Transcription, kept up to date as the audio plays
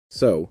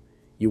So,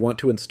 you want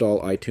to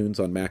install iTunes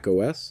on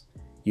macOS?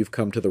 You've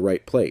come to the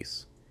right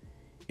place.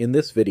 In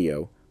this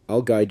video,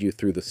 I'll guide you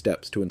through the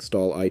steps to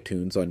install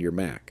iTunes on your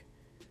Mac.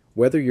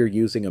 Whether you're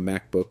using a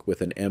MacBook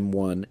with an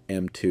M1,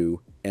 M2,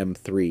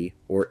 M3,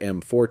 or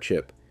M4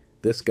 chip,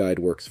 this guide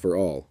works for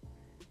all.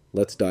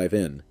 Let's dive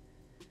in.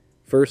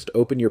 First,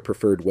 open your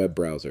preferred web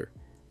browser.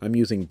 I'm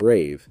using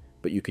Brave,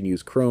 but you can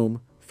use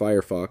Chrome,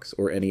 Firefox,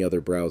 or any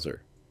other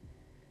browser.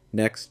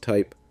 Next,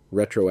 type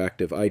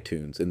retroactive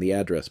iTunes in the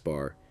address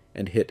bar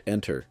and hit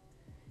Enter.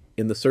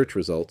 In the search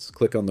results,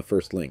 click on the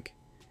first link.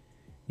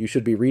 You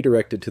should be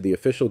redirected to the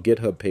official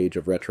GitHub page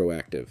of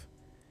Retroactive.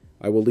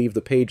 I will leave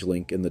the page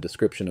link in the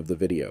description of the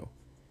video.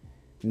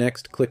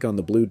 Next, click on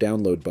the blue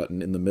download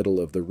button in the middle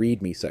of the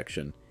README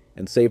section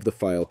and save the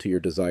file to your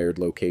desired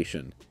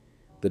location.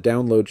 The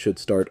download should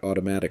start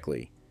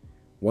automatically.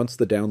 Once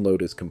the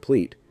download is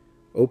complete,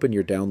 open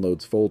your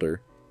Downloads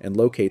folder and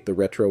locate the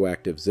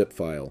retroactive zip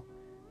file.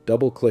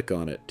 Double-click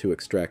on it to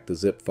extract the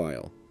zip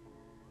file.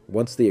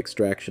 Once the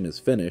extraction is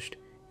finished,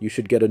 you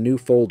should get a new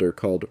folder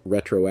called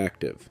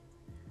Retroactive.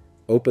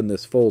 Open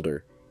this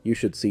folder. You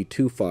should see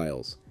two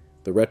files,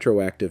 the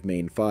retroactive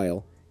main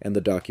file and the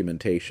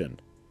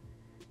documentation.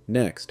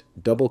 Next,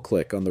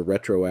 double-click on the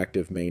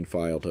retroactive main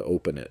file to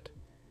open it.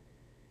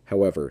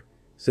 However,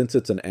 since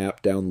it's an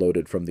app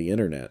downloaded from the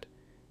internet,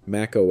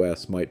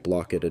 macOS might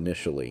block it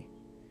initially.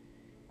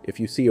 If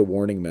you see a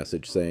warning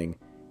message saying,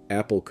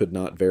 "Apple could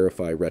not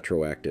verify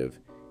retroactive,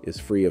 is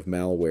free of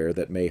malware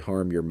that may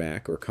harm your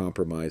Mac or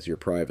compromise your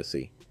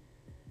privacy,"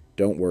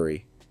 don't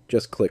worry,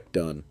 just click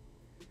Done.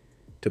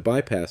 To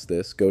bypass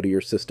this, go to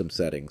your system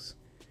settings.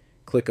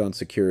 Click on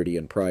Security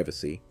and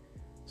Privacy.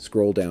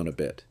 Scroll down a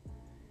bit.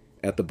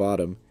 At the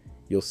bottom,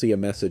 you'll see a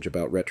message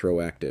about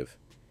retroactive.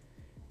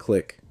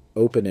 Click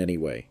Open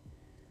Anyway.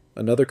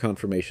 Another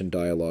confirmation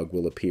dialog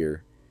will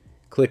appear.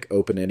 Click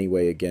Open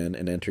Anyway again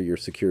and enter your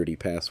security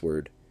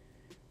password.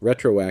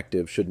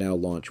 Retroactive should now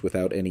launch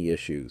without any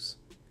issues.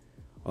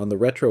 On the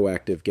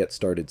Retroactive Get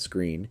Started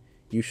screen,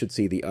 you should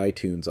see the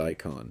iTunes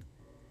icon.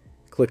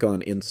 Click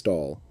on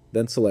Install,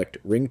 then select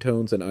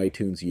Ringtones and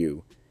iTunes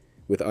U,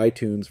 with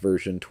iTunes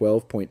version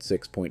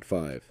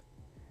 12.6.5.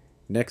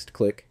 Next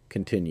click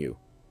Continue.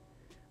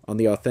 On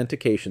the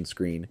authentication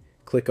screen,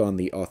 click on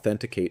the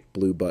Authenticate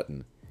blue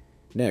button.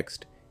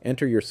 Next,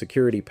 enter your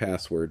security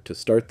password to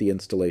start the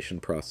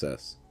installation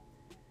process.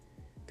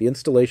 The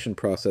installation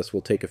process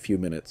will take a few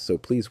minutes, so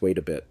please wait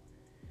a bit.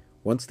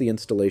 Once the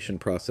installation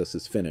process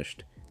is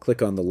finished,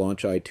 click on the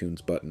Launch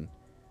iTunes button.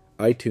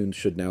 iTunes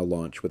should now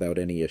launch without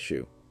any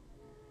issue.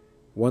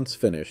 Once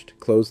finished,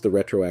 close the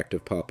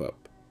retroactive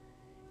pop-up.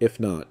 If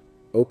not,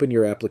 open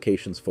your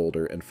Applications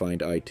folder and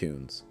find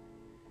iTunes.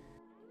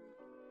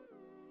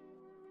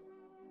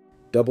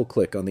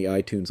 Double-click on the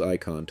iTunes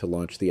icon to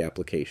launch the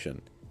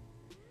application.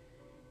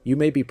 You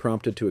may be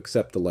prompted to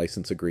accept the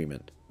license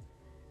agreement.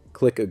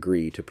 Click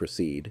Agree to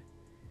proceed.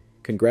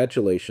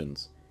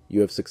 Congratulations, you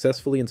have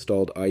successfully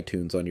installed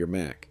iTunes on your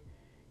Mac.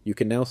 You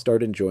can now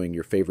start enjoying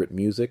your favorite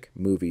music,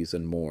 movies,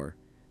 and more.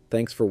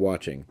 Thanks for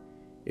watching.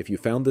 If you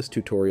found this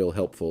tutorial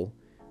helpful,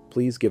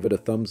 please give it a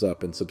thumbs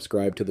up and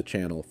subscribe to the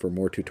channel for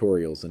more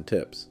tutorials and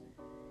tips.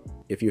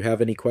 If you have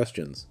any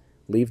questions,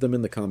 leave them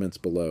in the comments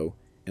below,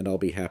 and I'll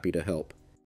be happy to help.